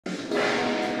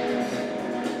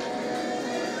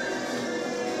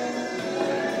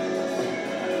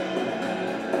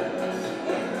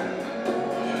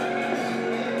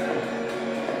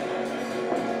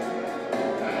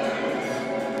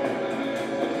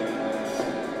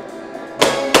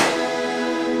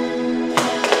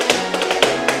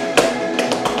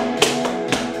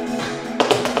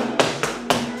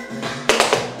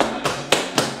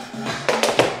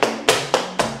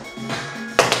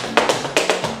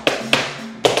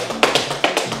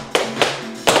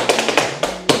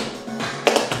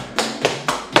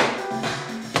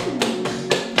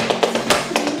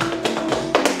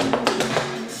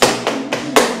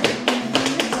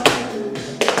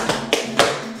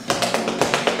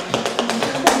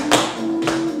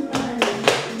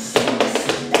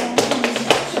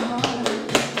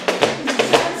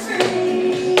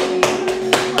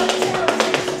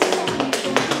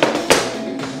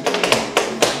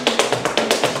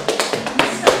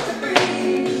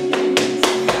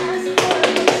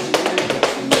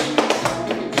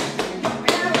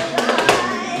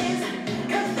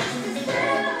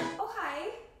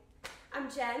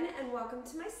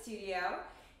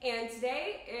and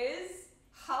today is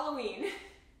Halloween.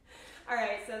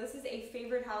 Alright, so this is a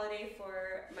favorite holiday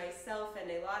for myself and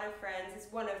a lot of friends. It's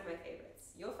one of my favorites.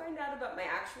 You'll find out about my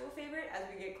actual favorite as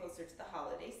we get closer to the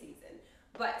holiday season.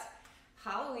 But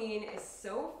Halloween is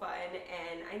so fun,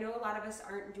 and I know a lot of us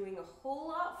aren't doing a whole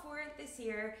lot for it this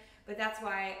year, but that's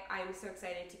why I'm so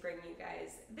excited to bring you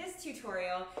guys this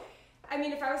tutorial. I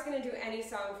mean, if I was going to do any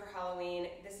song for Halloween,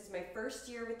 this is my first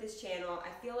year with this channel.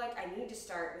 I feel like I need to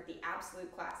start with the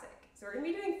absolute classic. So we're going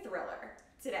to be doing Thriller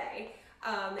today.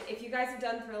 If you guys have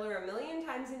done Thriller a million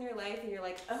times in your life and you're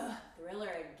like, ugh, Thriller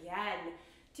again.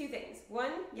 Two things.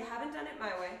 One, you haven't done it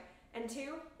my way. And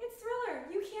two, it's Thriller.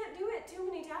 You can't do it too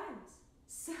many times.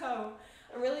 So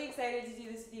I'm really excited to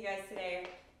do this with you guys today.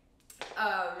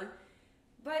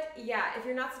 But yeah, if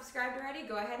you're not subscribed already,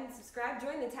 go ahead and subscribe,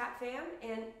 join the Tap fam.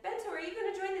 And Bento, are you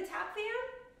going to join the Tap fam?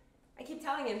 I keep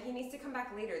telling him he needs to come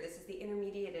back later. This is the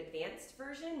intermediate advanced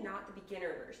version, not the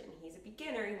beginner version. He's a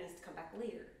beginner, he needs to come back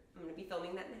later. I'm going to be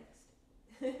filming that next.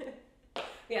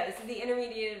 Yeah, this is the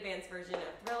intermediate advanced version of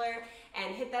Thriller.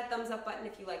 And hit that thumbs up button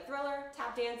if you like Thriller,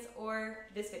 tap dance, or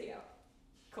this video.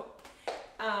 Cool.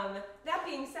 That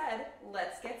being said,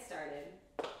 let's get started.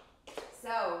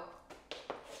 So,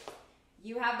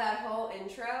 you have that whole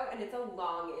intro, and it's a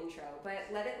long intro, but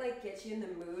let it like get you in the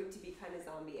mood to be kind of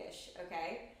zombie-ish,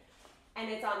 okay? And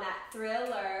it's on that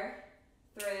Thriller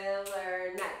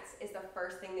nights is the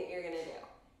first thing that you're gonna do.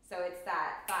 So it's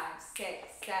that 5,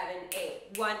 6, 7,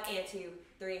 8, 1 and 2,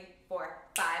 3, 4,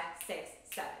 5, 6,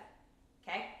 7,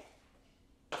 okay?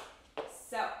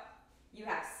 So you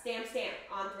have stamp, stamp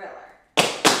on Thriller.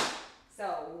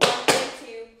 So 1 and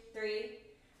 2, 3,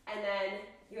 and then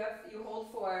you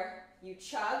hold 4, you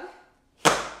chug,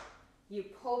 you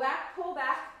pull back,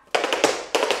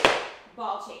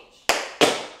 ball change.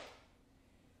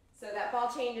 So that ball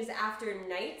change is after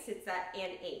nights, it's that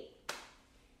and 8.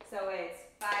 So it's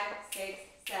 5, 6,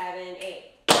 7, 8.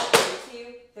 1,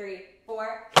 2, 3,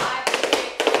 4, 5,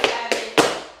 6, 7,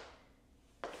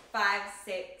 8. 5,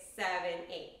 6, 7,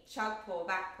 8. Chug, pull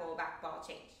back, ball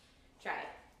change. Try it.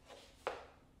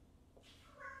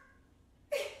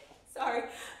 Sorry,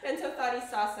 Bento thought he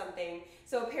saw something.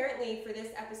 So apparently for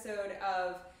this episode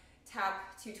of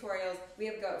Tap tutorials, we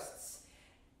have ghosts.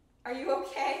 Are you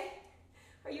okay?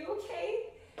 Are you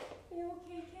okay? Are you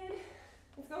okay, kid?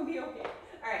 It's gonna be okay.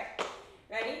 All right,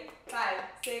 ready? 5,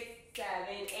 6,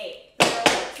 7, 8. 1,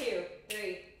 2,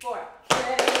 3, 4.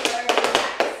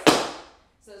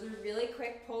 So those are really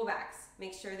quick pullbacks.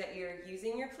 Make sure that you're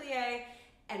using your plie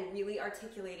and really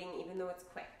articulating even though it's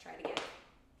quick. Try it again.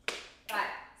 5,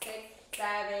 6,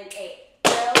 7, 8.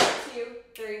 1, 2,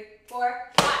 3,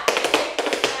 4, 5,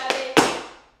 6, 7, 8.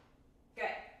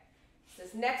 Good. So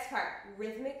this next part,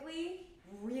 rhythmically,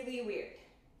 really weird.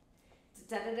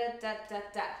 Da da da da da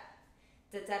da.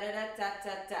 Da da da da da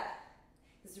da da.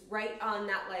 This is right on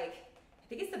that, like, I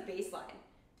think it's the bass line.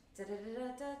 Da da da da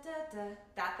da da da.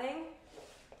 That thing.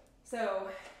 So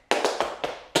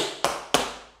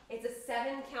it's a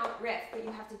 7-count riff, but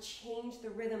you have to change the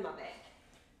rhythm of it.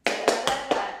 Da da da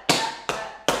da da da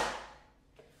da.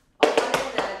 A 1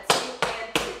 and a 2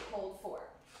 and 3. Hold 4.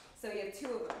 So you have 2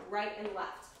 of them, right and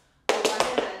left. A 1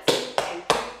 and a 2 and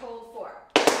 3. Hold 4.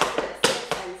 A 5 and a 6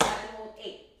 and 7. Hold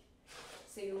 8.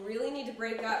 So you really need to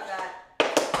break up that.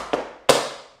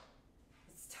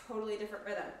 It's totally different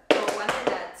rhythm. A 1 and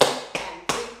a 2 and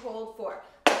 3. Hold 4.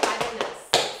 A 5 and a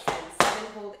 6 and 7.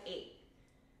 Hold 8.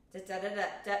 Da da da da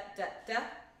da da da.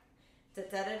 Da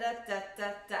da da da da da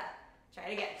da. Try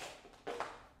it again.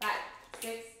 5,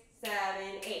 6, 7,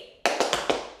 8.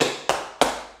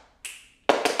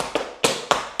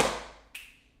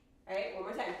 All right, one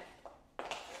more time.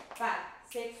 5,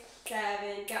 6,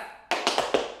 7, go.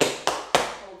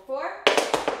 Hold 4,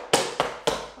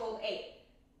 hold 8.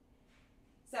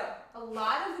 So a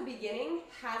lot of the beginning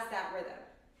has that rhythm.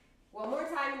 One more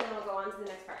time and then we'll go on to the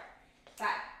next part. 5,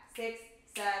 6,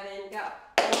 7, go.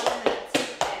 1 and a 2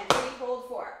 and 3, hold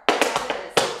 4. 5 and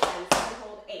a 6 and 7,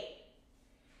 hold 8.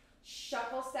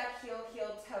 Shuffle, step, heel,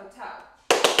 heel, toe, toe.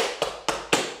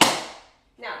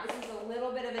 Now this is a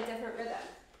little bit of a different rhythm.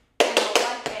 And a 1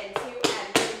 and 2 and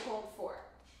 3, hold 4.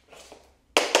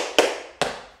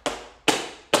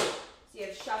 So you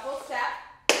have shuffle, step.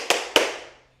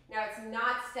 Now it's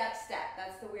not step, step.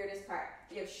 That's the weirdest part.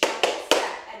 You have shuffle,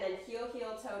 step, and then heel,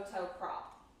 heel, toe, toe, crawl.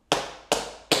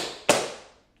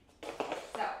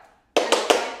 So, and a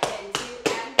 1 and 2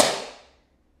 and 3.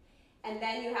 And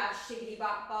then you have shiggity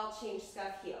bop, ball change,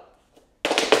 scuff, heel.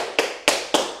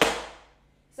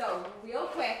 So real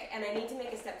quick, and I need to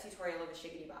make a step tutorial of a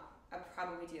shiggity bop. I'll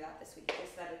probably do that this week,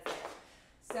 just so that it's there.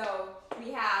 So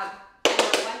we have 1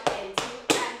 and 2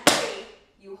 and 3.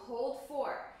 You hold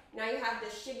 4. Now you have the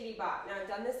shiggity bop. Now I've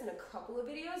done this in a couple of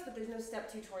videos, but there's no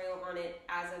step tutorial on it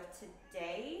as of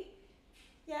today.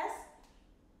 Yes?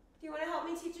 Do you want to help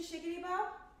me teach a shiggity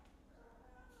bop?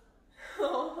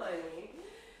 Oh, honey.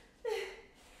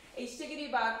 A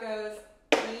shiggity bop goes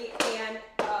E and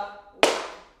a 1.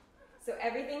 So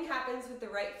everything happens with the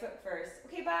right foot first.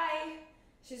 Okay, bye.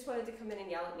 She just wanted to come in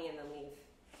and yell at me and then leave.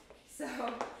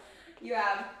 So you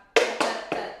have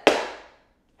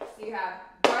So you have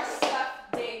brush, stuff,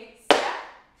 dig, step,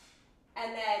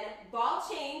 and then ball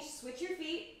change, switch your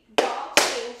feet, ball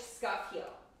change, scuff, heel.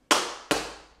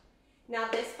 Now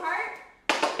this part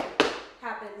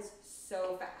happens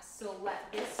so fast. So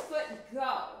let this foot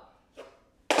go.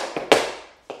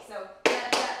 So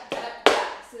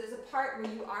So there's a part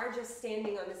where you are just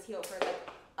standing on this heel for like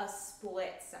a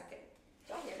split second. Did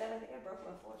y'all hear that? I think I broke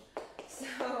my phone.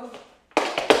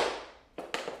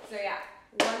 So yeah,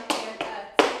 1 and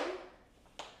a 2.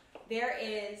 There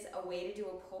is a way to do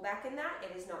a pullback in that.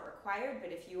 It is not required,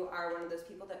 but if you are one of those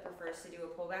people that prefers to do a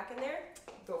pullback in there,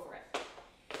 go for it.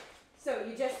 So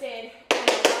you just did 1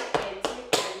 and 2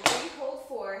 and 3, hold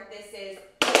 4. This is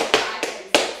 5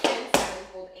 and 6 and 7,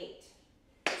 hold 8.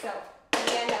 So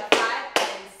again, 5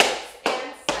 and 6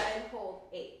 and 7, hold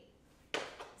 8.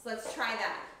 So let's try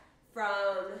that.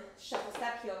 From shuffle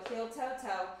step, heel, heel, toe,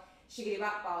 toe, shiggity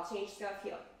bop, ball change, scuff,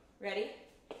 heel. Ready?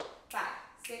 5,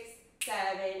 6, 7,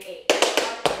 8. 1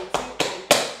 and 2 and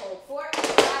 3, hold 4.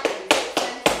 5 and 6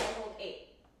 and 7, hold 8.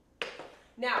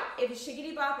 Now, if a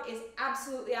shiggity bop is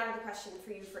absolutely out of the question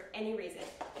for you for any reason,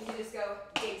 you can just go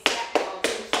dig, step, ball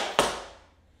change, scuff, heel.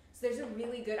 So there's a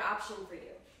really good option for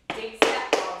you. Dig,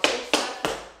 step, ball change, scuff,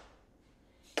 heel.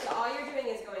 So all you're doing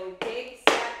is going dig,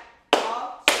 step,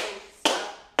 ball change,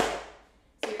 scuff, heel.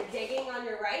 So you're digging on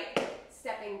your right,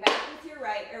 stepping back with your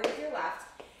right or with your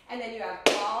left, and then you have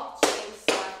ball, change,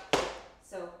 stuff, heel.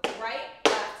 So right,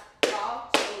 left, ball,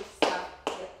 change, stuff,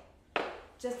 heel.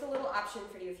 Just a little option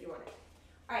for you if you want it.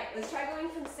 All right, let's try going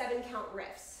from 7 count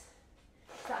riffs.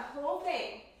 That whole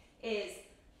thing is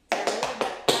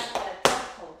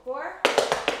hold 4,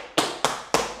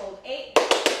 hold 8,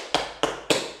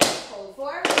 hold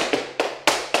 4.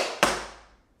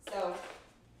 So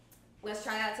let's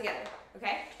try that together,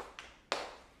 okay?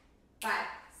 5,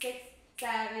 6,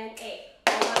 7, 8.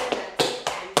 1 and a 2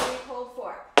 and 3, hold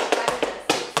 4. 5 and a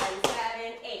 6 and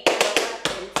 7, 8. 1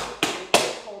 and 2 and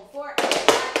 3, hold 4. 5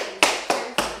 and 6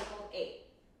 and 7, hold 8.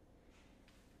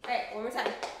 All right, one more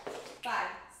time. 5,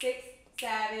 6,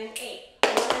 7, 8.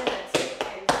 1 and a 2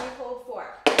 and 3, hold 4.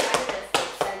 5 and a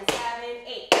 6 and 7,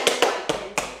 8. 1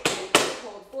 and 2 and 3,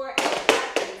 hold 4. 5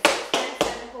 and 6 and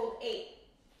 7, hold 8.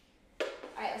 All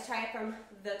right, let's try it from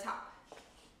the top.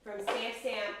 From stamp,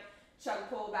 stamp. Chug,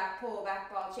 pull back,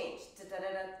 ball change. Da da da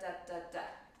da da da da.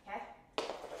 Okay?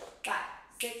 5,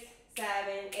 6, 7,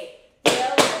 8.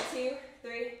 Drill, 1, 2,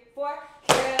 3, 4.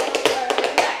 Drill,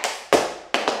 next.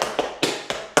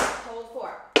 Hold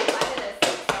 4. 5 and a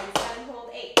 6 and 7, hold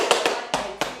 8. 1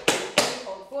 and 2 and 3,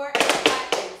 hold 4. 5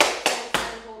 and 6 and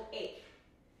 7, hold 8.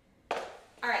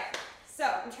 All right. So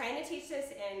I'm trying to teach this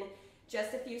in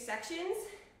just a few sections,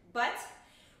 but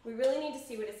we really need to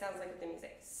see what it sounds like with the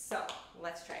music. So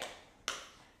let's try it.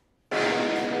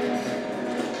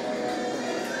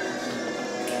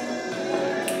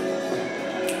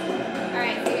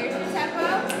 Alright, so here's your tempo.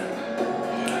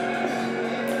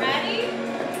 Ready?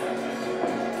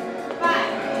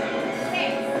 5,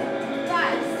 6,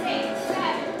 5, 6,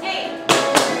 7, 8.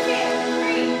 2,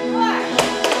 3, 4.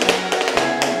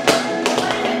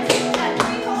 1 and 2 and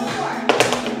 3, hold 4.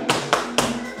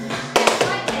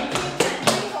 1 and 2 and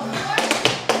 3, hold 4.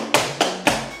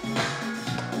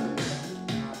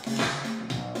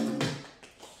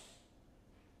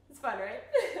 It's fun, right?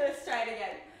 Let's try it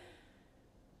again.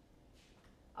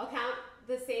 I'll count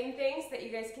the same things so that you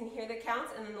guys can hear the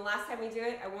counts, and then the last time we do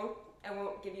it, I won't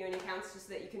give you any counts just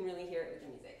so that you can really hear it with the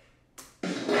music.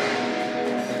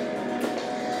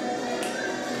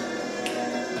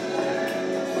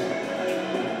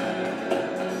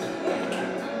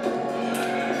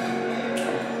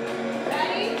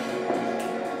 Ready?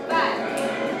 5,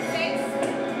 6,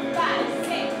 5,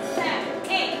 6, 7,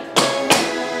 8.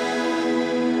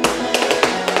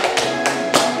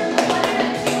 1 and a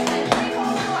 2 and 3,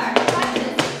 hold 4. 5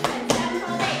 and 6 and 7,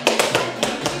 hold 8. 1 and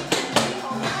 2 and 3,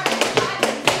 hold 4. 5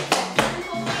 and 6 and 7,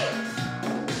 hold 8.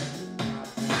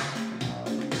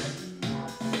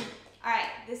 All right,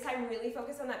 this time really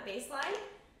focus on that bass line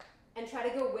and try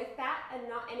to go with that and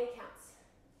not any counts.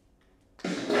 The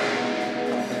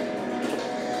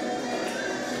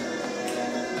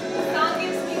song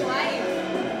gives me life.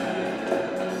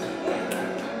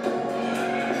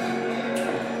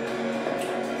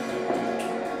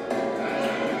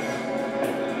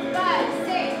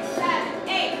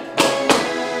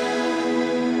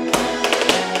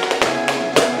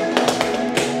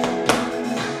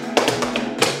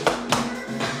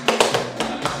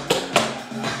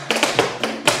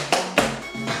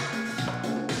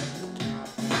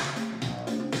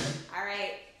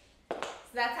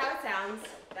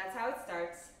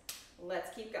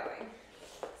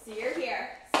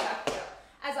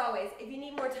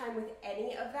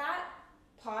 of that,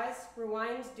 pause,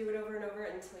 rewind, do it over and over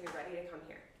until you're ready to come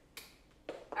here.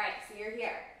 All right, so you're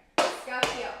here.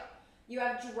 Scuff heel. You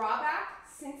have drawback,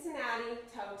 Cincinnati,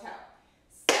 toe, toe.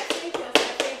 Step, sink, heel,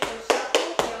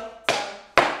 shuffle, heel, toe.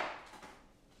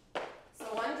 So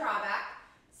one drawback,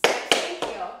 step, sink,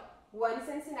 heel, one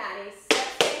Cincinnati, step,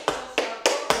 sink, heel,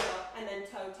 shuffle, heel, and then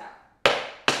toe, toe.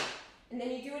 And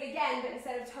then you do it again, but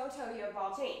instead of toe, toe, you have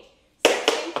ball change. Step,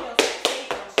 sink, heel,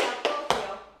 shuffle,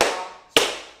 heel, ball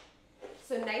change.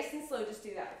 So nice and slow, just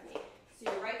do that with me.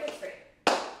 So your right foot straight.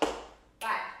 5,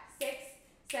 6,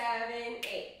 7,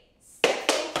 8.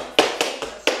 Step, sink, heel,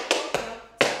 shuffle, heel,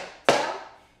 toe, toe.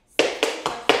 Step, sink,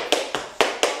 heel,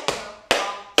 shuffle, heel,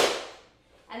 ball change.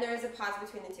 And there is a pause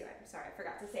between the two. I'm sorry, I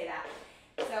forgot to say that.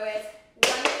 So it's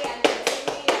 1 E and 2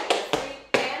 E and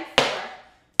 3 and 4.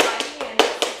 5 E and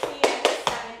 6 E and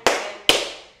 7 and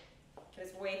 8. It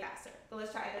was way faster. But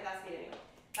let's try it at that speed anyway.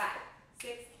 5,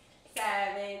 6,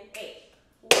 7, 8.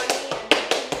 1 E and 2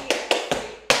 E and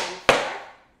 3 and 4.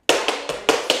 5 E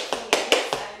and 6 E and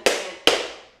 7 and 8.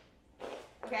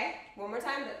 Okay, one more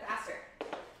time, but faster.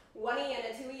 1 E and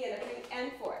a 2 E and a 3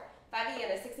 and 4. 5 E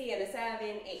and a 6 E and a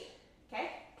 7, 8. Okay?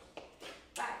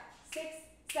 5, 6,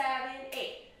 7,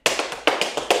 8.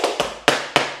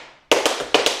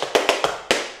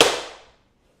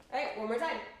 All right, one more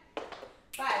time.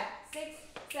 5, 6,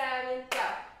 7, go.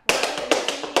 1 E and a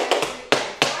 2 E and a 3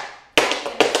 and 4. 5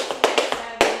 E and a 6 E and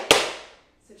a 7,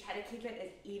 8. So try to keep it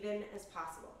as even as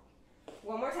possible.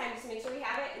 One more time just to make sure we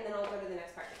have it, and then I'll go to the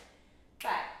next part.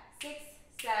 5, 6,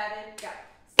 7, go.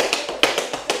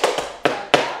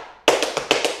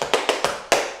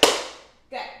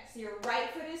 Good. So your right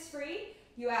foot is free.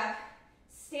 You have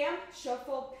stamp,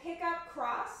 shuffle, pick up,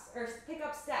 cross, or pick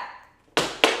up, step.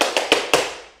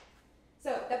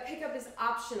 So the pickup is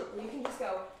optional. You can just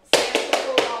go stamp,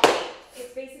 shuffle, waltz, 8.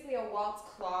 It's basically a waltz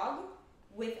clog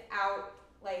without,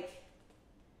 like,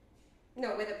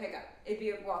 no, with a pickup. It'd be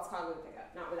a waltz clog with a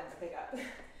pickup, not without a pickup.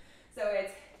 So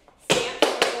it's stamp,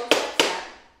 shuffle, step, step,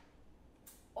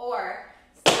 or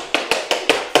stamp, pick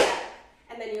up, step,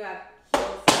 and then you have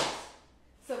heels, toes.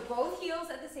 So both heels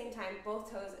at the same time,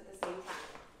 both toes at the same time.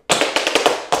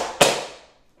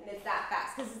 And it's that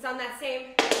fast, because it's on that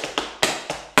same.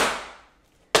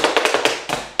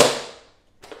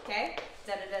 Okay?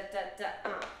 Da-da-da-da-da.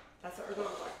 That's what we're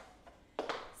going for.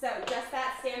 So just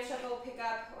that stamp, shuffle, pick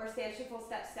up, or stamp, shuffle,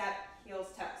 step, step,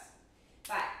 heels, toes.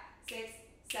 5, 6,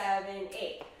 7,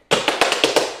 8.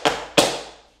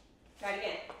 Try it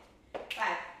again.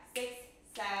 5, 6,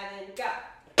 7, go.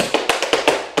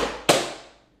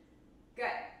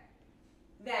 Good.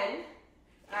 Then,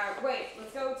 wait,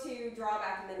 let's go to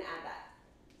drawback and then add that.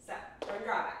 So, from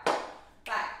drawback.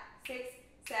 5, 6,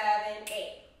 7,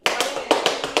 8. 1 and 2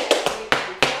 and 3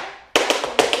 and 4. 5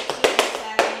 and 6 and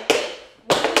 7, 8.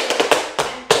 1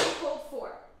 and 2 hold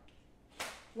 4.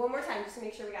 One more time just to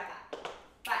make sure we got that.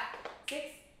 5, 6,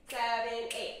 7,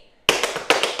 8.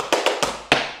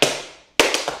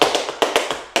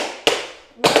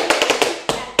 1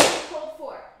 and 2 hold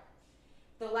 4.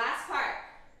 The last part.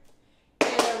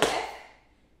 And a lift,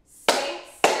 spank,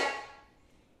 step,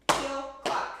 heel,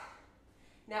 clock.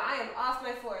 Now I am off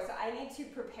my floor, so I need to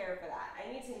prepare for that. I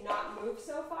need to not move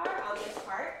so far on this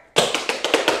part.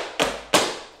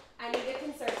 I need to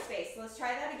conserve space. So let's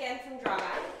try that again from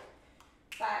drawback.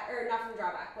 Or not from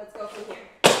drawback. Let's go from here.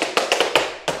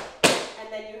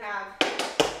 And then you have.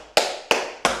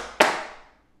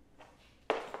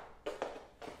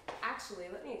 Actually,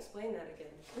 let me explain that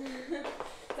again.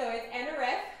 So it's and a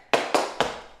riff,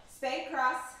 spank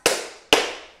cross,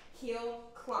 heel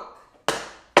clunk.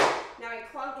 Now a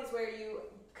clunk is where you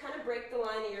kind of break the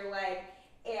line of your leg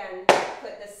and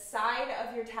put the side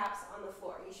of your taps on the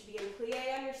floor. You should be in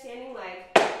plie on your standing leg,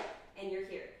 and you're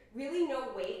here. Really no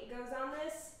weight goes on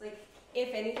this. Like,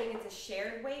 if anything, it's a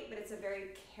shared weight, but it's a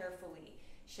very carefully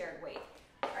shared weight.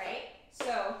 All right,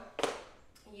 so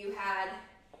you had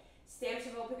stamp,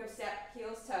 shuffle, pick up, step,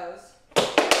 heels, toes.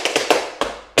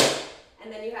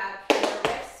 And then you have your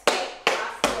riff, spank,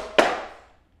 cross, heel, clunk.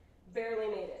 Barely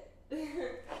made it.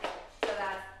 So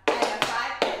that's and a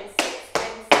 5 and 6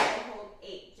 and 7, hold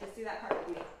 8. Just do that part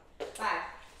with me. 5,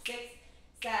 6,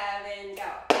 7, go.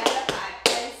 And a 5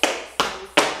 and 6 and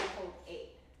 7, hold 8.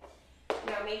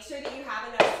 Now make sure that you have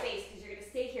enough space because you're going to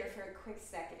stay here for a quick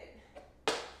second.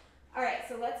 All right,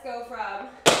 so let's go from.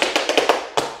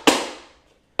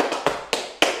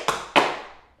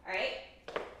 All right,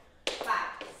 5,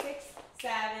 6,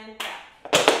 7, go.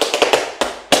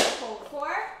 Hold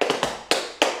 4,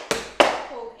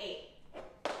 hold 8.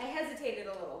 I hesitated a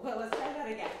little, but let's try that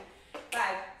again.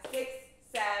 5, 6,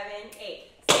 7,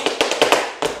 8.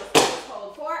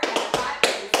 Hold 4, and a 5,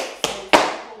 and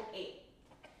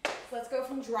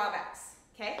from drawbacks,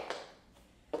 okay?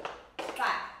 5,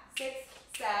 6,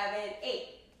 7, 8.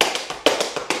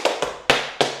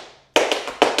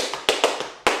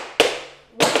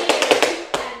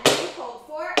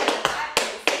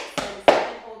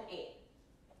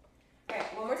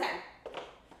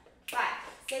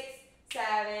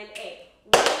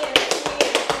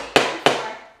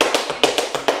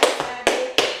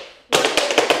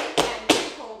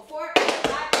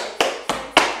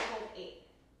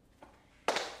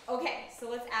 Okay, so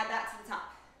let's add that to the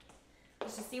top.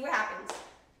 Let's just see what happens.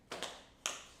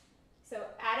 So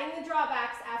adding the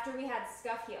drawbacks after we had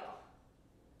scuff heel.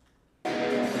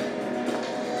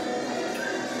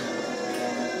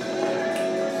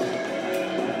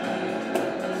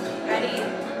 Ready?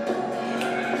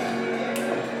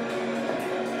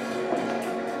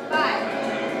 5,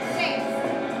 6,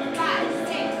 5,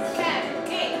 6,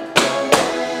 7, 8.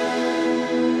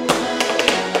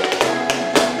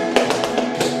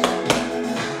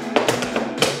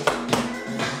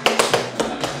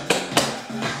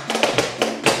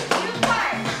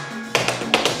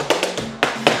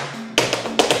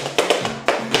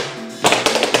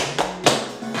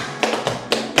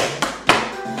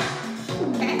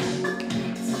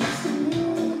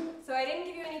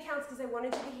 Because I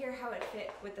wanted you to hear how it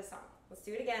fit with the song. Let's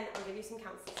do it again. I'll give you some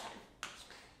counts this time.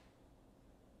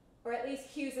 Or at least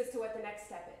cues as to what the next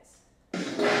step is.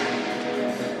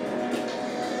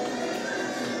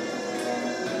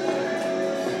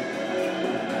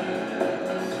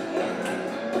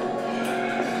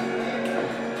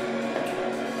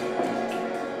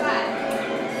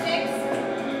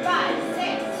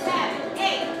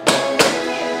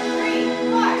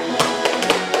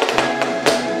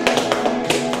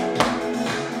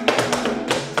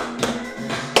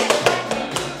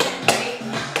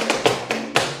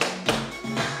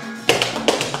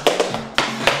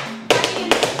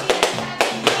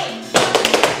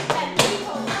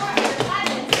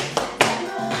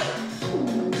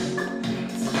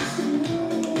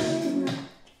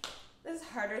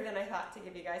 Harder than I thought to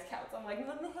give you guys counts. I'm like,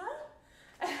 what the hell?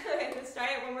 Okay, let's try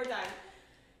it one more time.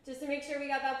 Just to make sure we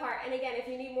got that part. And again, if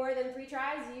you need more than 3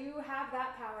 tries, you have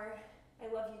that power.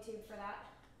 I love YouTube for that.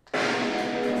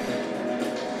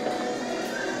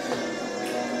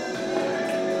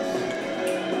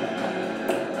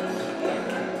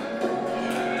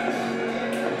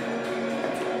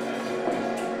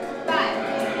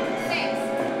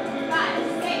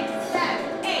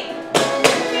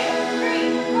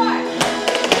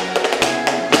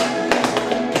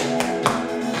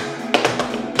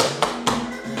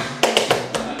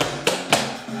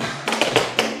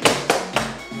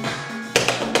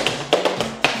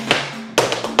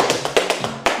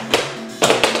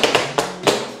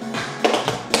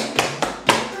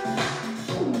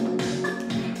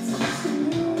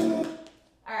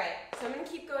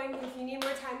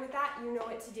 You know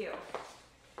what to do.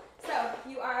 So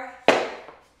you are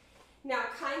now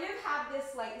kind of have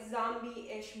this like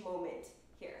zombie-ish moment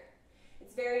here.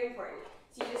 It's very important.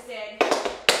 So you just did.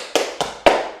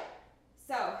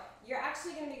 So you're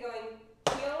actually going to be going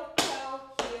heel, toe,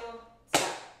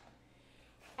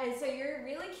 and so you're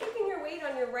really keeping your weight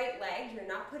on your right leg. You're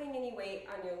not putting any weight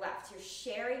on your left. You're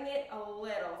sharing it a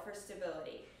little for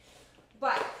stability.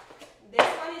 But this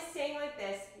one is staying like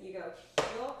this. You go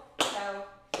heel, toe,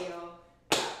 heel,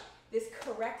 toe. This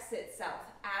corrects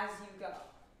itself as you go.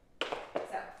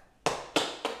 So,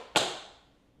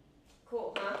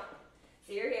 cool, huh?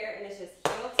 So you're here, and it's just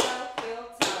heel,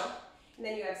 toe, and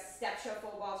then you have step,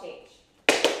 shuffle, ball change.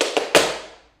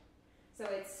 So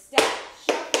it's step,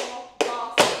 shuffle,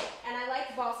 ball stamp. And I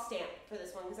like ball stamp for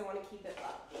this one because I want to keep it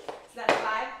low. So that's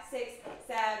 5, 6,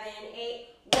 7, 8,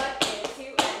 1, and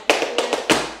 2, and 3, and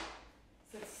 4.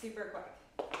 So it's super quick.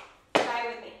 Try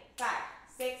it with me. 5,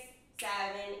 6, 7,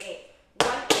 8, 1,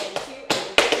 and 2, and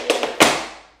 3, and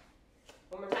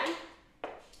 4. One more time.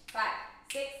 5,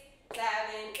 6, 7,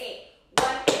 8,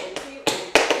 1, and 2, and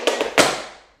 3, and 4.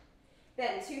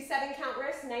 Then 2 7-count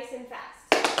riffs, nice and fast.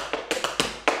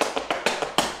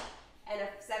 And a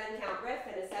 7-count riff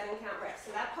and a 7-count riff.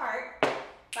 So that part,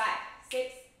 5,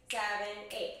 6, 7,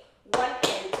 8, 1,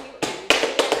 and 2, and 3,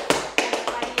 and 4, and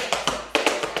 5,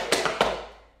 6, 7, 8.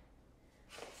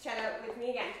 Let's try that with me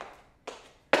again.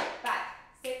 5,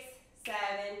 6,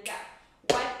 7, go.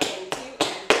 1, and 2,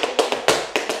 and 3, and 4,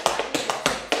 and 5, 6,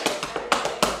 7,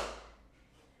 8.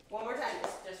 One more time,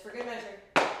 just for good measure.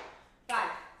 5,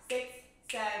 6,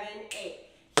 7, 8.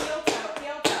 Heel, toe,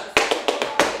 heel, toe.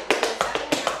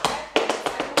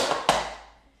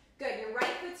 Good, your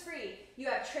right foot's free. You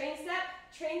have train step,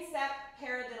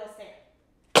 paradiddle stand.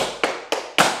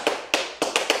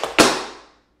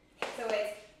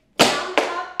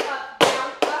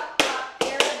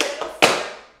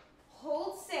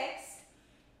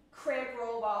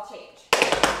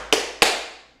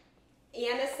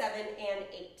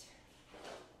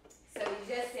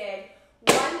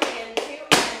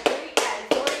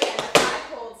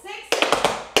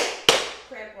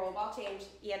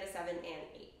 end of 7 and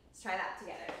 8. Let's try that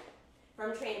together.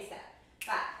 From train step.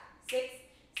 5, 6,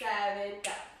 7,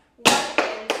 go. 1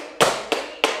 and 2 and 3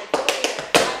 and 4 and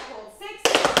 5, hold 6.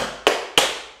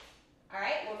 All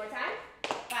right, one more time.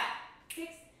 5,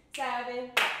 6,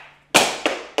 7, go.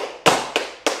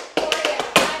 4 and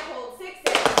 5, hold 6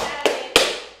 and 7.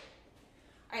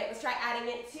 All right, let's try adding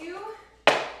it to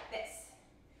this.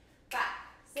 5,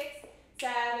 6,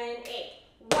 7, 8.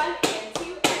 1 and 2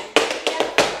 and 3 and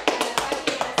 4 and a 5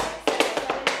 and a 6 and a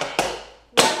 7 and an 8.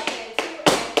 1 and 2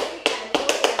 and 3 and 4 and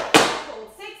a 5, hold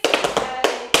 6 and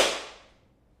 7.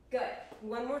 Good.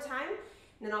 One more time,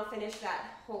 and then I'll finish that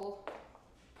whole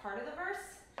part of the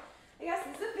verse. I guess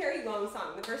this is a very long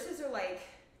song. The verses are like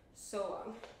so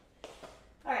long.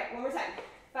 All right, one more time.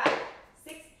 5,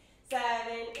 6,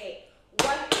 7, 8.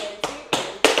 1 and 2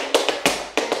 and 3 and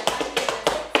 4 and a 5 and a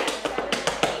 6 and a 7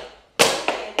 and an 8. 1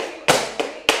 and 2 and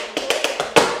 3 and 4 and a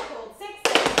 5, hold 6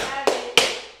 and 7.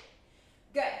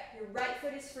 Good. Your right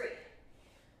foot is free.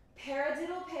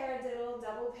 Paradiddle, paradiddle,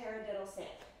 double paradiddle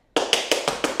stamp.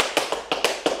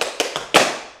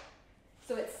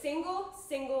 So it's single,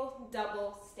 single,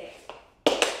 double stamp.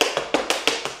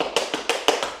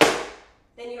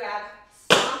 Then you have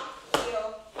stomp,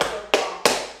 heel, heel, ball.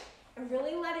 And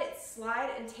really let it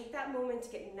slide and take that moment to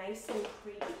get nice and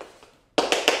creepy.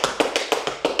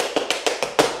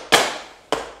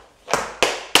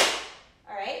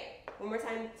 All right, one more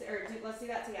time, let's do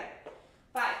that together.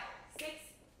 5, 6,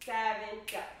 7,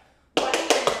 go. 1 and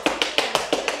 2 and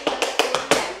 3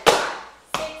 and 5,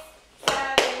 6,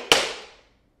 7, 8.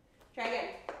 Try again.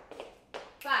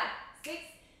 5, 6,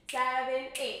 7,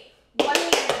 8. 1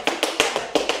 and 2 and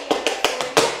 3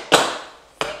 and 4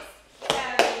 and 6,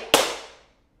 7, 8.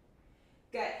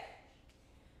 Good.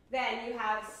 Then you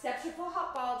have step, shuffle,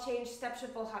 hop, ball, change, step,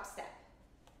 shuffle, hop, step.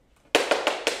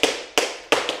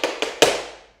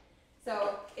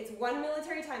 So it's one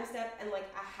military time step and like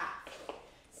a half.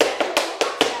 Step, shuffle,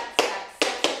 hop, step, step,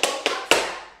 step, shuffle, hop,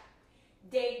 step.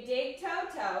 Dig, dig, toe,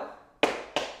 toe.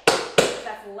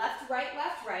 That's left,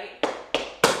 right,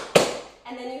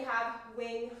 and then you have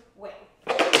wing, wing.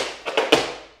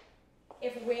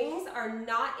 If wings are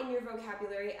not in your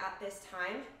vocabulary at this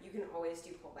time, you can always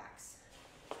do pullbacks.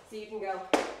 So you can go,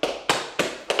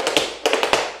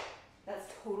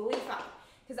 that's totally fine.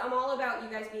 Because I'm all about you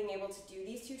guys being able to do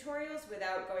these tutorials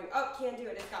without going, oh, can't do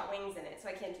it, it's got wings in it, so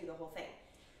I can't do the whole thing.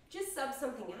 Just sub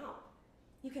something out.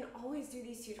 You can always do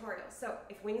these tutorials. So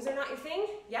if wings are not your thing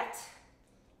yet,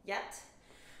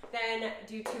 then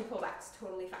do 2 pullbacks,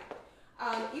 totally fine.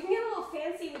 You can get a little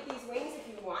fancy with these wings if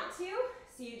you want to.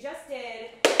 So you just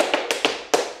did,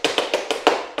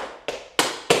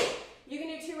 you can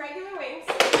do 2 regular wings,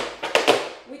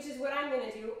 which is what I'm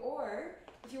gonna do, or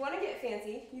if you wanna get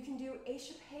fancy, you can do a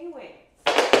chappé wing.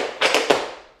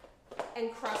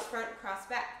 And cross front, cross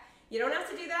back. You don't have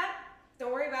to do that,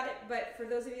 don't worry about it, but for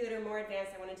those of you that are more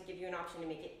advanced, I wanted to give you an option to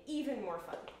make it even more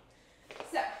fun.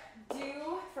 So,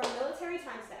 do from military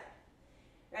time step.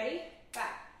 Ready? 5,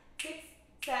 6,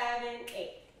 7,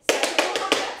 8. Step, shuffle,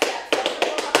 hop, step, step, step,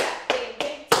 shuffle, hop, step. Big,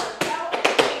 big, toe, toe, and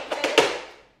big, big.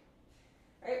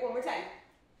 All right, one more time.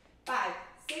 5,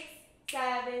 6,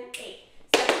 7, 8.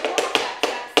 Step, shuffle, hop, step,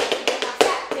 step, step, shuffle, hop,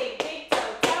 step. Big, big,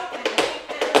 toe, toe, and big,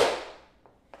 big.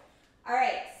 All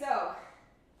right, so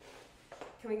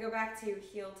can we go back to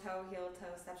heel, toe,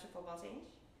 step, shuffle, ball change?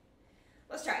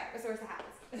 Let's try it. Let's see what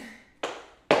happens.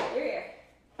 You're here.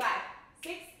 5,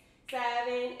 6,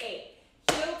 7, 8.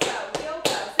 Heel, toe, step,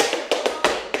 shuffle, ball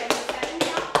change. Then 7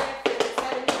 jump, lift, and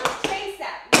 7 jump, train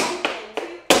step. 1 and 2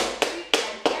 and 3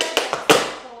 and paradiddle.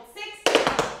 Step, hold 6.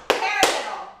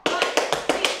 Paradiddle. 1,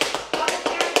 3, double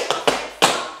paradiddle, step,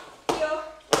 stomp, heel,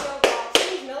 ball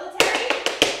change, military.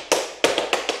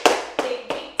 Big,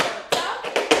 big, toe, toe.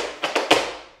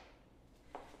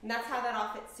 And that's how that all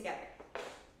fits together.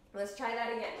 Let's try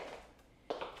that again.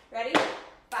 Ready?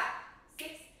 5,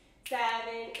 6, 7,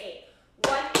 8.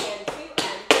 1 and 2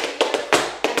 and 3 and 4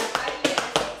 and a 5 and a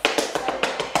 6 and a 7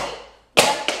 and an 8.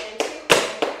 1 and 2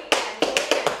 and 3 and 4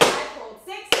 and a 5, hold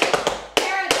 6.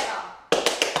 Paradiddle.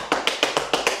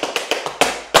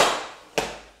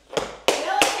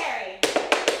 Military.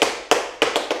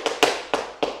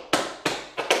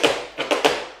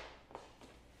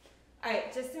 All right,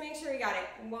 just to make sure we got it,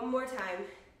 one more time,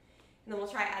 and then we'll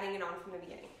try adding it on from the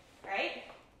beginning. All right?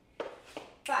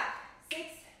 5, 6,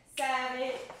 7,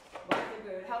 it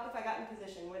would help if I got in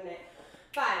position, wouldn't it?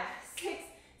 5, 6,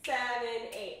 7,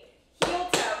 8. Heel,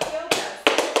 toe, step,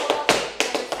 shuffle, ball change.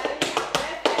 Then 7 jump,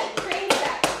 lift, and train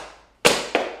step.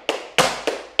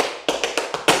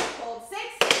 Hold 6.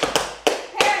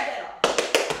 Paradiddle.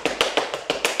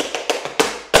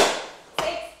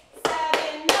 6,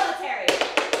 7,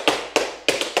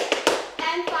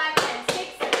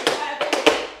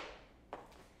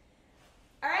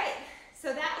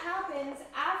 happens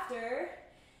after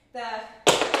the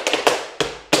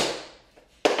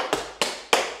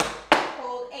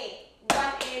hold 8. 1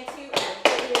 and 2 and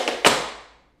 3.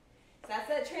 So that's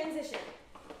that transition.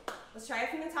 Let's try it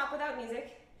from the top without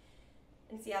music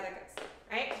and see how that goes.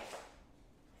 All right?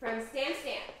 From stand,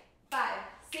 stand. 5,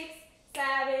 6,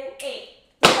 7, 8.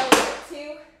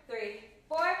 2, 3,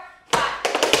 4, 5,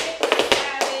 6,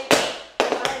 7, 8.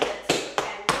 1 and 2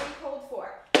 and 3, hold 4.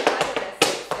 5 and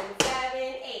 6 and 7,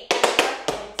 8. 1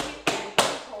 and 2 and 3,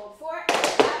 hold 4. And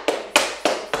 5 and 6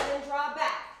 and 7, draw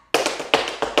back.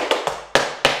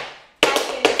 5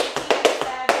 and 6 and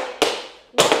 7, 8.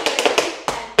 1 and 2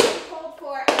 and 3, hold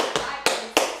 4. And 5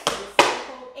 and 6 and 7,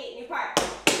 hold 8. New part.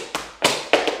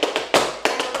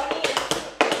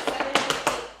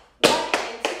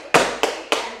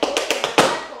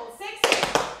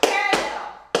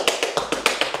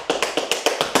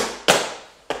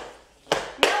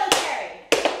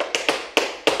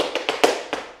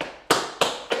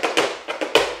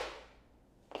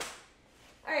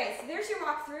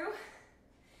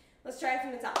 Let's try it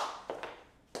from the top.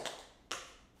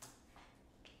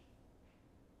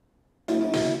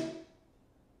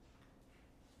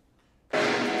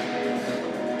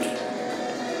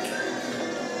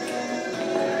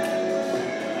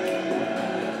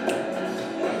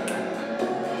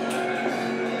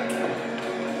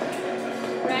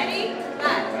 Ready?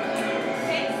 5,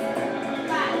 6,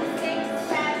 5, 6,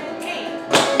 7, 8.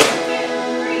 1, 2,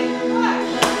 3,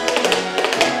 4.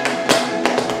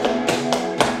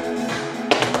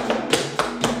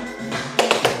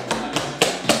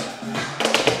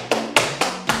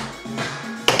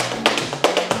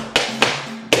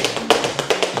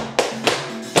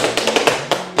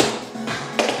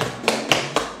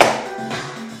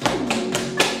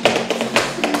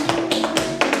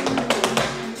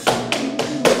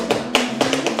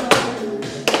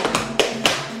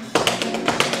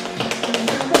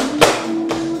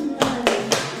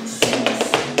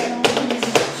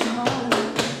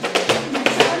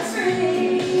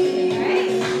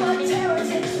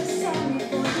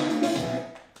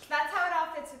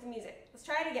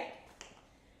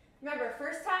 Remember,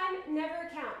 first time never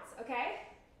counts, okay?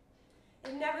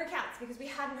 It never counts because we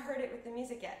hadn't heard it with the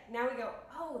music yet. Now we go,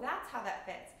 oh, that's how that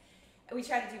fits. And we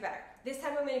try to do better. This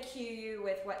time I'm going to cue you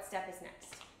with what step is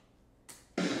next.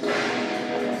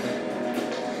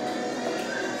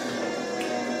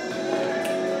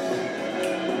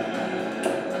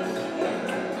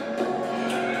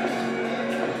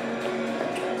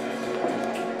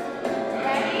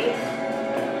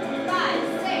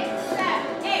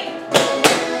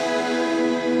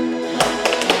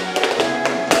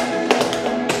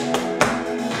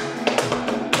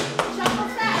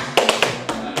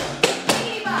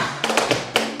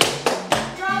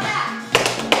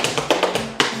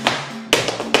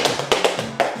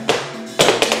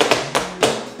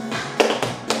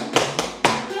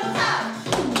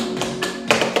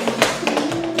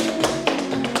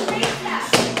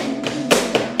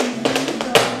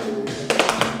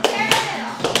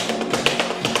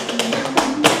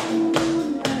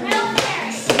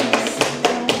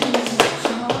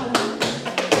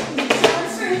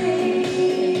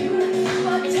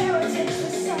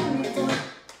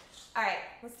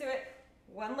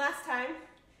 One last time,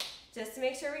 just to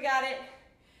make sure we got it,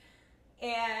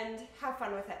 and have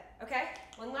fun with it, okay?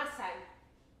 One last time.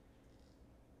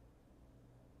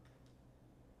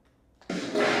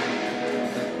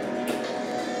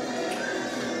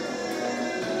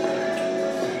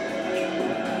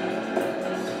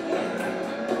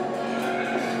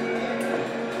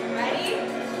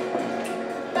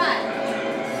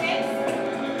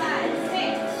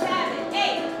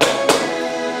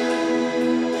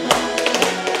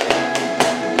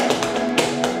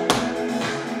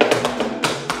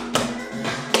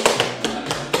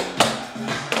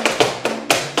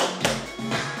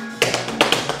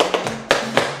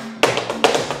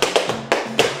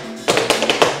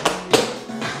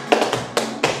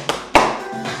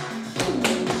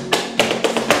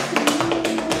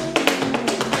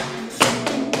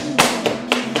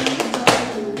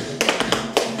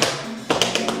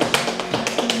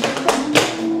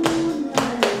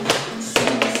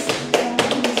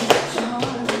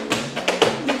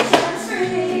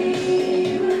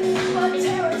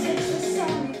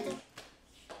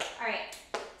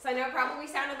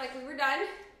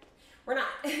 We're not.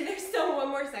 There's still one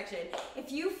more section.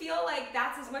 If you feel like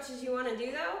that's as much as you want to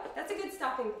do though, that's a good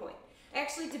stopping point. I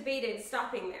actually debated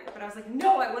stopping there, but I was like,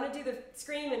 no, I want to do the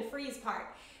scream and freeze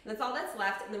part. And that's all that's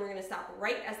left, and then we're going to stop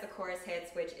right as the chorus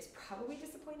hits, which is probably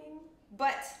disappointing,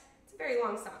 but it's a very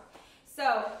long song.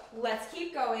 So let's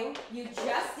keep going. You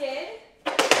just did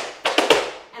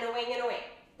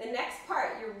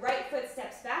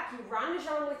de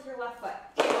jambe with your left foot.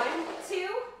 1, 2,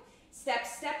 step,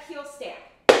 step, heel, stamp.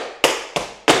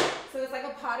 So it's like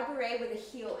a pas de bourrée with a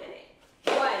heel in it.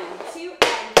 1, 2,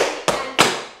 and 3, and 4.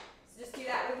 So just do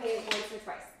that with me once or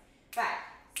twice. 5,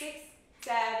 6,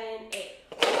 7, 8.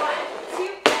 1, 2,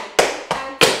 and 3,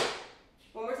 and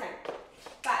 4. One more time.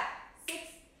 5, 6,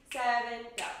 7,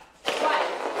 go. 1,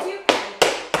 2, and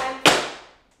 3, and 4.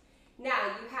 Now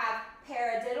you have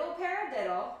paradiddle,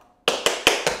 paradiddle,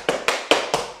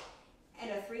 and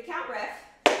a 3-count riff.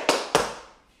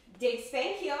 Dig,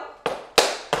 spank, heel,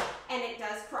 and it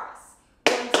does cross.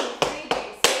 1, 2, 3,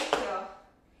 dig, spank, heel,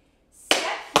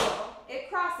 step, heel, it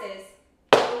crosses,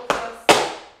 heel, heel,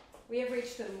 step. We have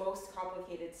reached the most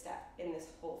complicated step in this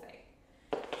whole thing.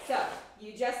 So,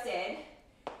 you just did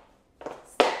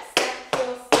step, step,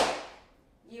 heel, step.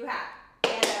 You have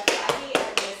and a 5E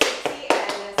and a 6E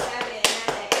and a 7 and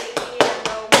a 8E and a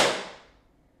 1.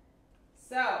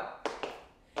 So,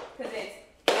 because it's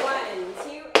 1, 2,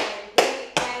 and 3,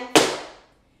 and 4.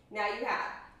 Now you have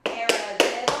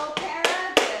paradiddle,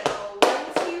 paradiddle, 1,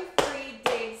 2, 3,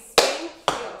 dig, spank,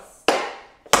 heel, step,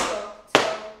 heel,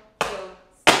 toe, heel,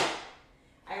 step.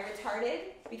 I retarded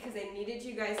because I needed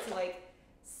you guys to like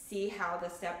see how the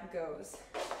step goes.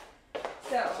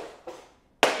 So,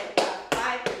 and a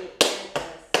 5E and a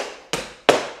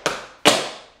 6.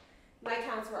 My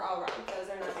counts were all wrong. Those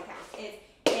are not the counts. It's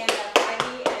and a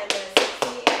 5E and a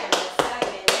 6E and a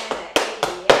 7 and a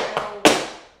 8E and a 1.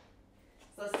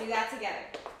 So let's do that together.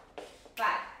 5,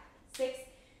 6,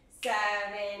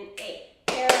 7, 8.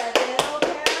 Paradiddle,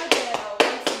 paradiddle.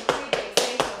 1, 2, 3, dig,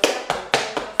 spank, heel, step, heel,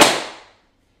 toe, heel, step.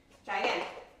 Try again.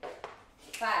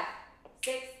 5,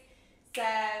 6,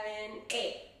 7,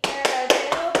 8.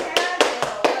 Paradiddle,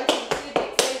 paradiddle. 1, 2, 3,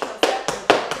 dig, spank, heel, step, heel,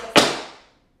 toe, heel, step.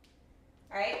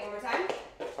 All right, one more time.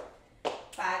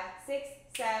 5, 6,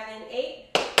 7, 8.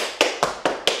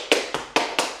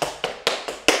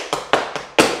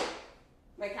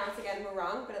 My counts again were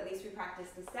wrong, but at least we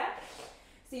practiced the step.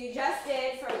 So you just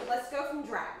did from, let's go from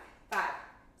drag. 5,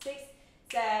 6,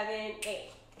 7,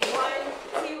 8. 1,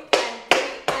 2, and 3,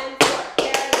 and 4.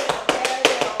 Paradiddle,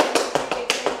 paradiddle. 1, 2, 3, dig,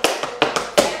 spank, heel, step, heel,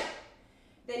 step.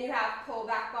 Then you have pull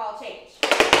back ball change.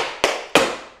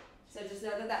 So just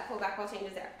know that that pull back ball change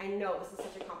is there. I know this is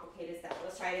such a complicated step.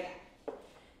 Let's try it again.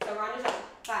 So we're on to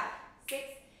 5, 6,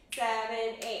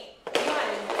 7, 8. 1,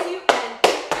 2, and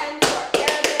 3, and 4.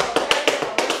 Paradiddle,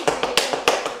 paradiddle. 1, 2, 3, dig, spank, heel,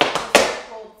 step, heel, step.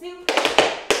 Hold 2.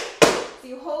 So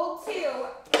you hold 2,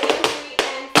 and 3,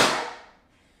 and 4.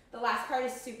 The last part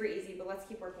is super easy, but let's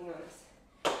keep working on this.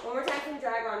 One more time from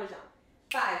drag, round to jump.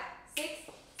 5,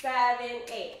 6, 7,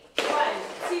 8. 1,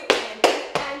 2, and 3,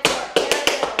 and 4.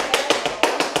 Paradiddle, paradiddle.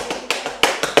 1, 2, 3, dig, spank, heel,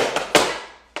 step, heel, step.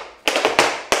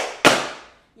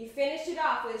 You finished it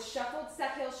off with shuffled,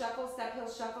 step, heel, shuffle, step, heel,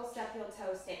 shuffle, step, heel,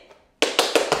 toe, stamp.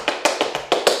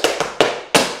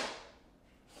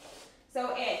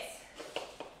 So it's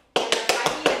and a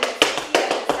 5E and a 6E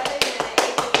and a 7 and an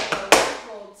 8E and a 1.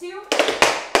 Hold 2.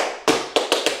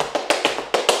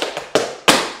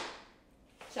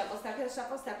 Shuffle, step, heel,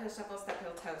 shuffle, step, heel, shuffle, step,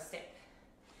 heel, toe, stamp.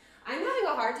 I'm having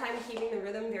a hard time keeping the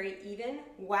rhythm very even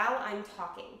while I'm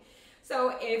talking.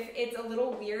 So if it's a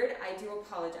little weird, I do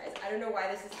apologize. I don't know why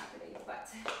this is happening, but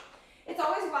it's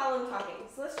always while I'm talking.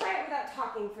 So let's try it without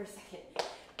talking for a second.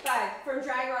 5, from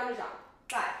drag, round to jump.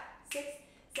 5, 6,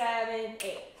 7,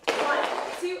 8. 1,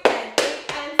 2, and 3,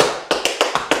 and 4.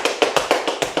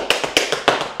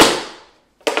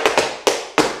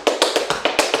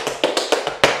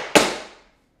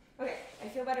 Okay, I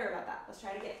feel better about that. Let's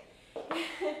try it again.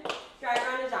 Drag,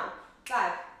 round to jump.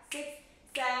 5, 6,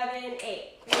 7,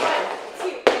 8. 1,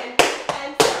 2, and 3,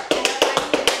 and 4. And a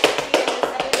 5E and a 6E and a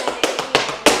 7 and an 8E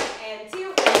and 1 and 2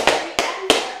 and 3 and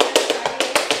 4 and a 5E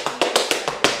and a 6E and a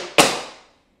 7 and 8.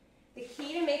 The key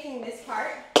to making this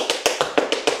part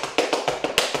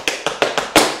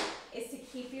is to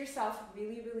keep yourself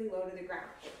really, really low to the ground.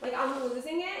 Like I'm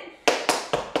losing it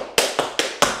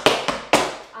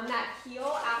on that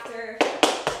heel after.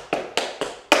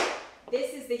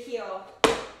 This is the heel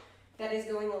that is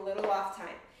going a little off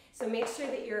time. So make sure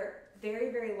that you're very,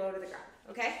 very low to the ground,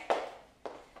 okay?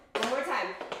 One more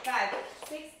time. 5,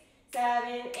 6,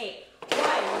 7, 8. 1,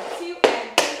 2,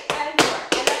 and 3, and 4.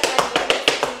 And a 5E and a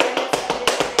 6E and a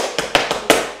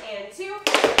 7 and 2.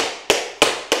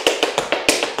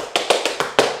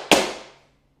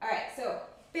 All right, so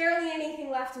barely anything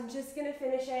left. I'm just gonna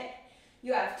finish it.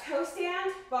 You have toe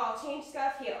stand, ball change,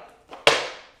 scuff, heel.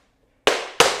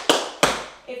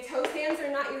 If toe stands are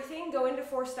not your thing, go into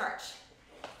 4 starch.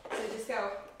 So just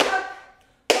go up,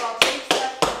 ball change,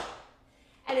 scuff,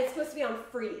 and it's supposed to be on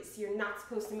freeze. You're not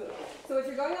supposed to move. So if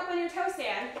you're going up on your toe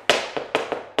stand,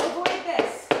 oh, avoid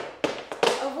this.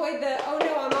 Avoid the, oh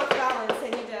no, I'm off balance, I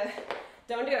need to,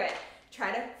 don't do it.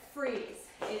 Try to freeze.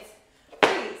 It's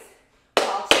freeze,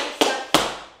 ball change, step.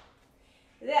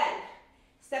 Then,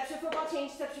 step shift, football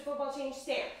change,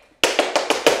 stamp.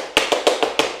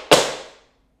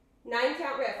 9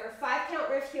 count riff, or 5 count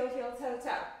riff, heel, heel, toe,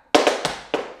 toe.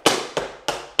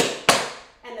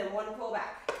 And then 1 pull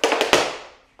back.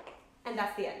 And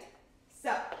that's the end.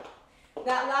 So,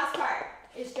 that last part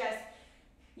is just,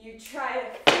 you try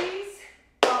to freeze,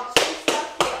 ball change,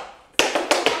 step, heel.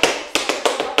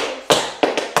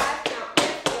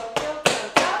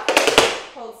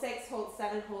 Hold 6, hold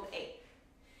 7, hold 8.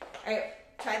 All right,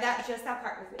 try that, just that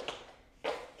part with me.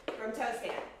 From toe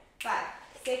stand. 5,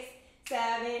 6,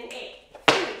 7, 8.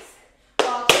 Freeze.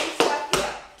 Ball change, step,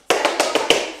 heel. 7, ball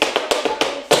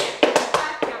change, stand.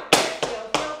 5 count. Heel,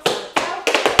 heel, toe, toe.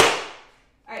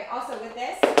 All right, also with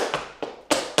this,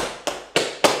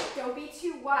 don't be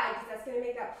too wide because that's going to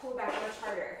make that pull back much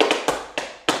harder.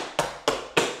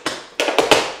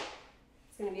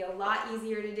 It's going to be a lot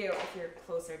easier to do if you're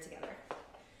closer together.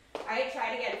 All right,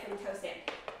 try it again from toe stand.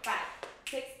 5,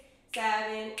 6,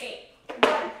 7, 8.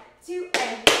 1, 2,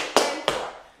 and 4.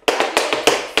 5,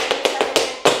 6, 7,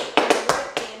 8. And 1,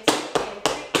 and 2, and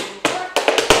 3, and 4.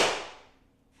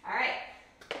 All right.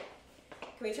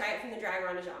 Can we try it from the drag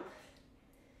ronde jump?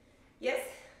 Yes?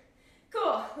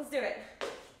 Cool. Let's do it.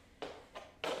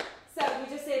 So we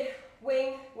just did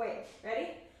wing, wing.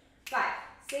 Ready? 5,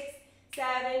 6,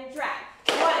 7, drag.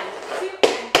 1, 2,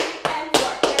 and 3, and 4.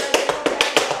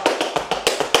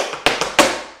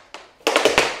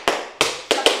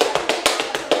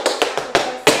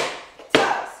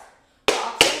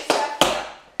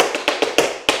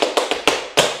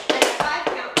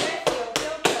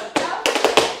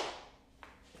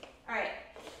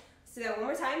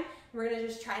 We're going to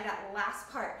just try that last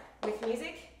part with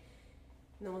music,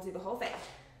 and then we'll do the whole thing.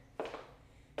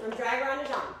 From drag ronde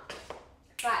jump.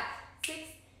 5, 6,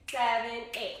 7,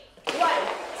 8. 1,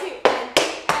 2, and 3,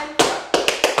 and 4.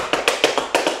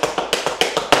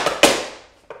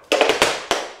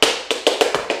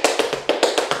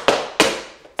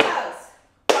 Toes.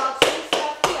 Ball change,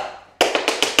 step, heel.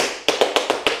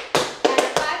 And a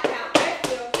 5 count. Right?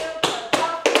 Heel, heel, toe,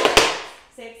 toe.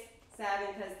 6,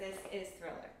 7, because this is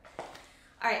Thriller.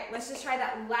 All right, let's just try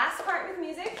that last part with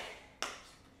music.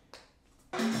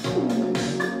 I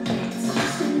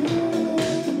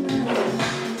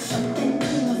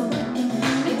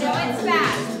know it's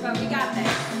fast, but we got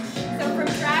this. So from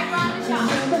drag ronde to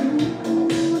jump.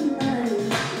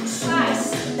 5,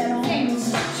 6,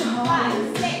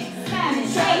 5,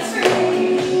 6, 7,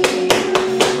 8.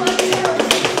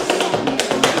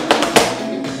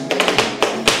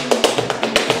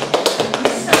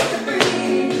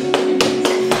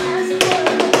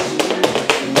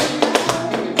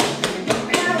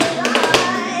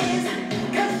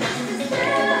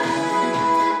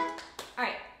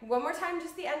 One more time,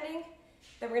 just the ending.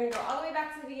 Then we're going to go all the way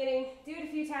back to the beginning, do it a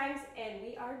few times, and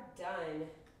we are done.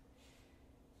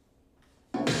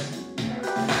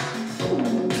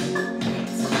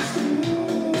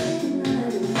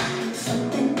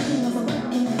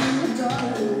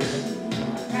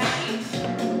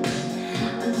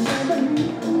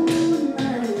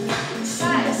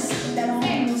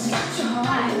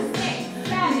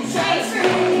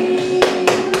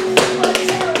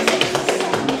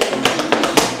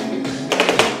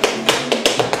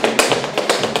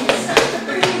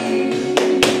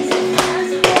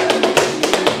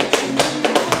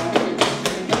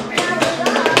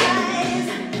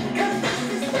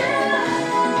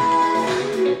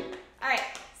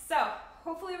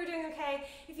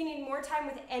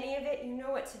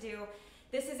 To do.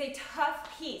 This is a tough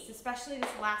piece, especially this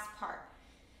last part.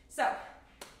 So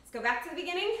let's go back to the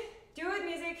beginning, do it with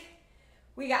music.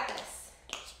 We got this.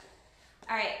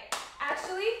 All right,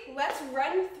 actually, let's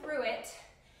run through it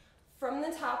from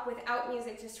the top without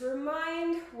music, just to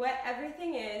remind what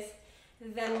everything is,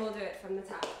 then we'll do it from the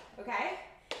top, okay?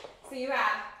 So you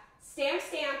have stamp,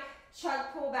 stamp,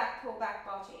 chug, pull back,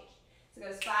 ball change. So it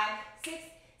goes 5, 6,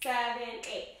 7,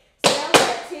 8. So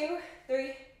 2,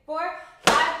 3, 4,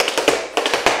 5, 6,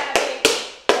 7, 8.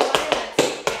 1 and 2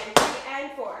 and 3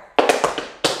 and 4.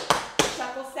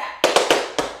 Shuffle step.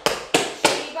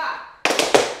 Shimmy bop.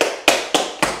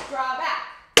 Draw back.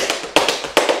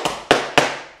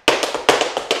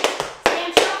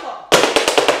 Stand shuffle.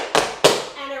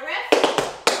 And a riff.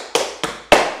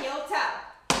 Heel toe.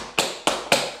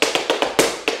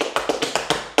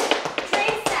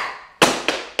 Train step.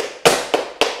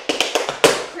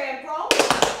 Cramp roll.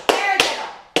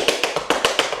 Paradiddle.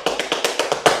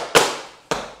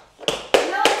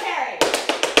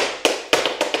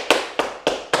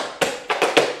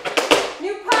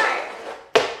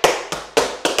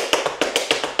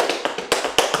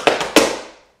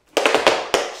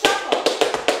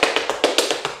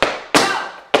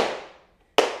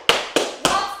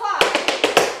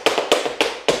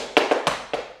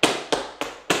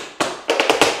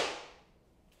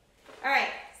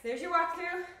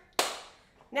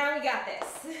 Now we got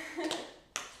this.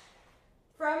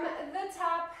 From the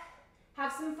top,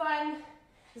 have some fun.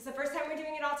 This is the first time we're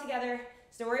doing it all together,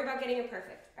 so don't worry about getting it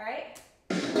perfect, all right?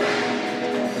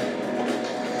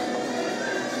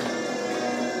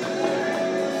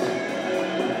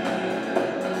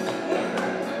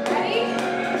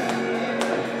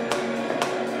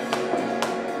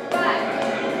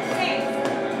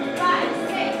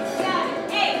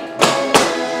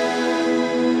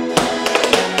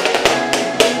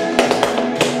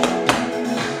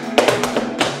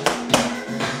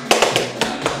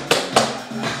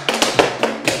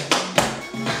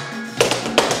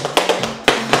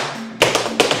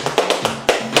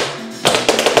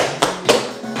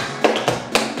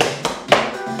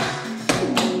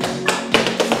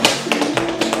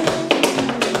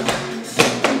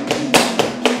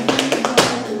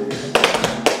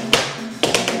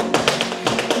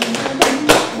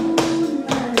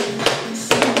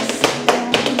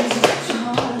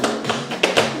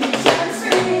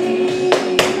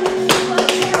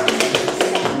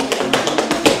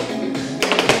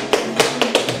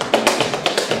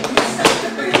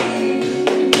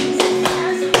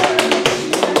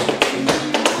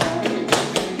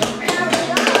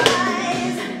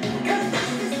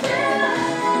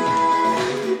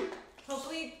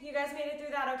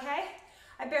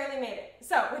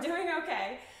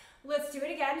 Let's do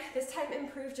it again. This time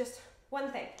improve just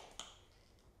one thing.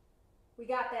 We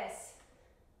got this.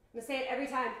 I'm gonna say it every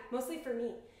time, mostly for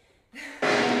me.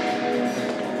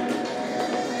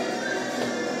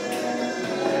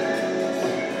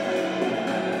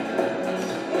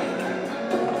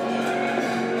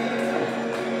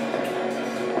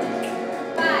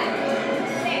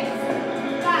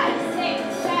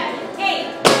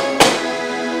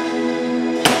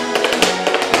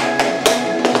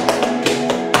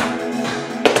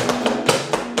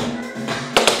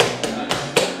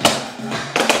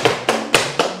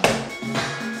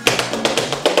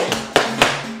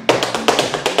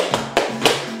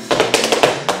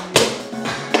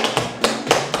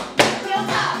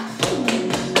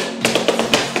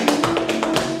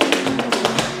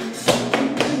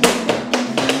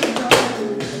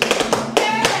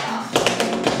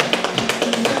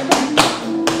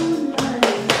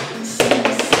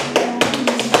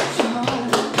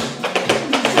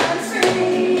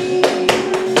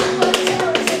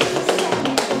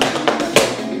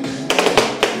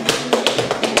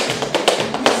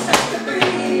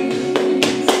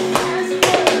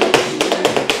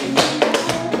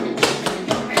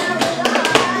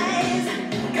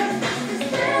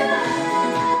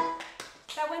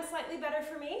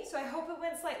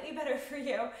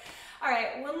 All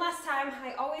right, one last time.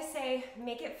 I always say,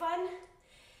 make it fun.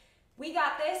 We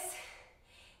got this.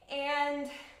 And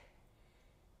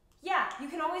yeah, you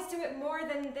can always do it more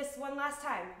than this one last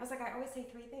time. I was like, I always say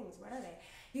 3 things. What are they?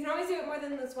 You can always do it more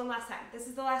than this one last time. This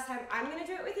is the last time I'm gonna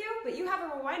do it with you, but you have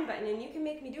a rewind button and you can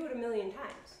make me do it 1,000,000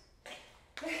 times.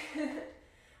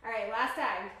 All right, last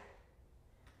time.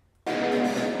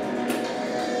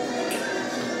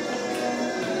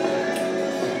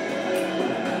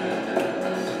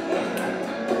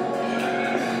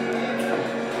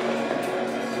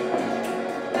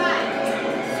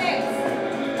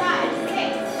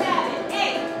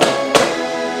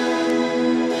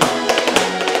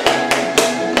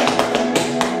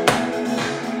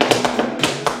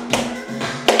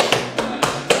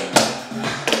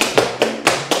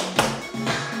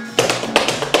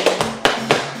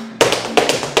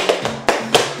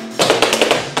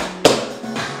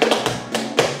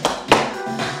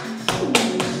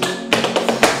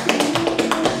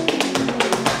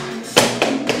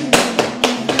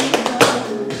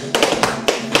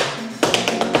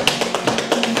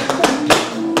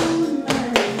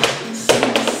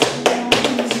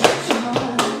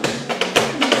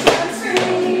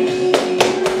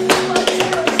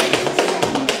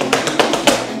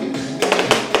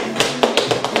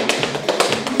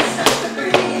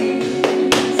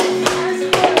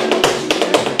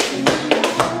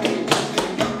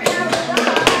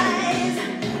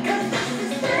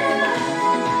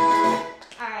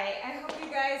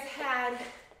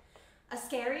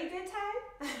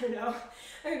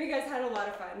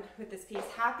 With this piece.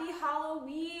 Happy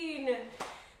Halloween!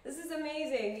 This is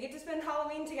amazing. We get to spend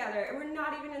Halloween together and we're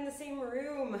not even in the same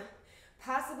room.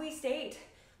 Possibly state,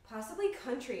 possibly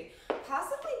country,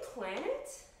 possibly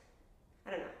planet?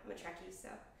 I don't know. I'm a Trekkie, so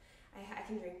I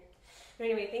can dream. But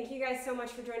anyway, thank you guys so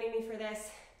much for joining me for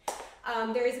this.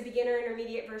 There is a beginner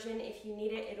intermediate version. If you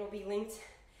need it, it'll be linked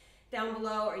down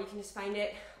below, or you can just find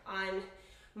it on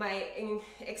my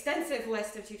extensive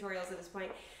list of tutorials at this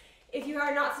point. If you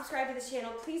are not subscribed to this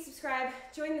channel, please subscribe,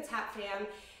 join the Tap Fam,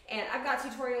 and I've got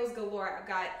tutorials galore. I've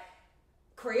got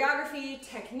choreography,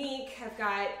 technique, I've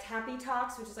got Tappy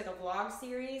Talks, which is like a vlog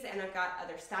series, and I've got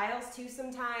other styles too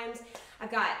sometimes.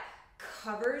 I've got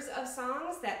covers of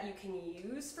songs that you can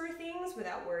use for things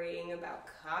without worrying about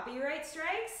copyright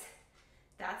strikes.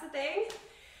 That's a thing.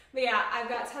 But yeah, I've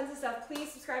got tons of stuff.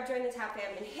 Please subscribe, join the Tap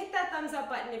Fam, and hit that thumbs up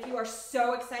button if you are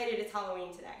so excited it's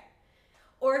Halloween today.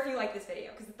 Or if you like this video,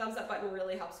 because the thumbs up button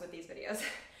really helps with these videos.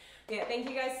 Yeah, thank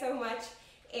you guys so much.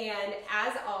 And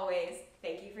as always,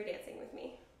 thank you for dancing with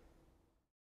me.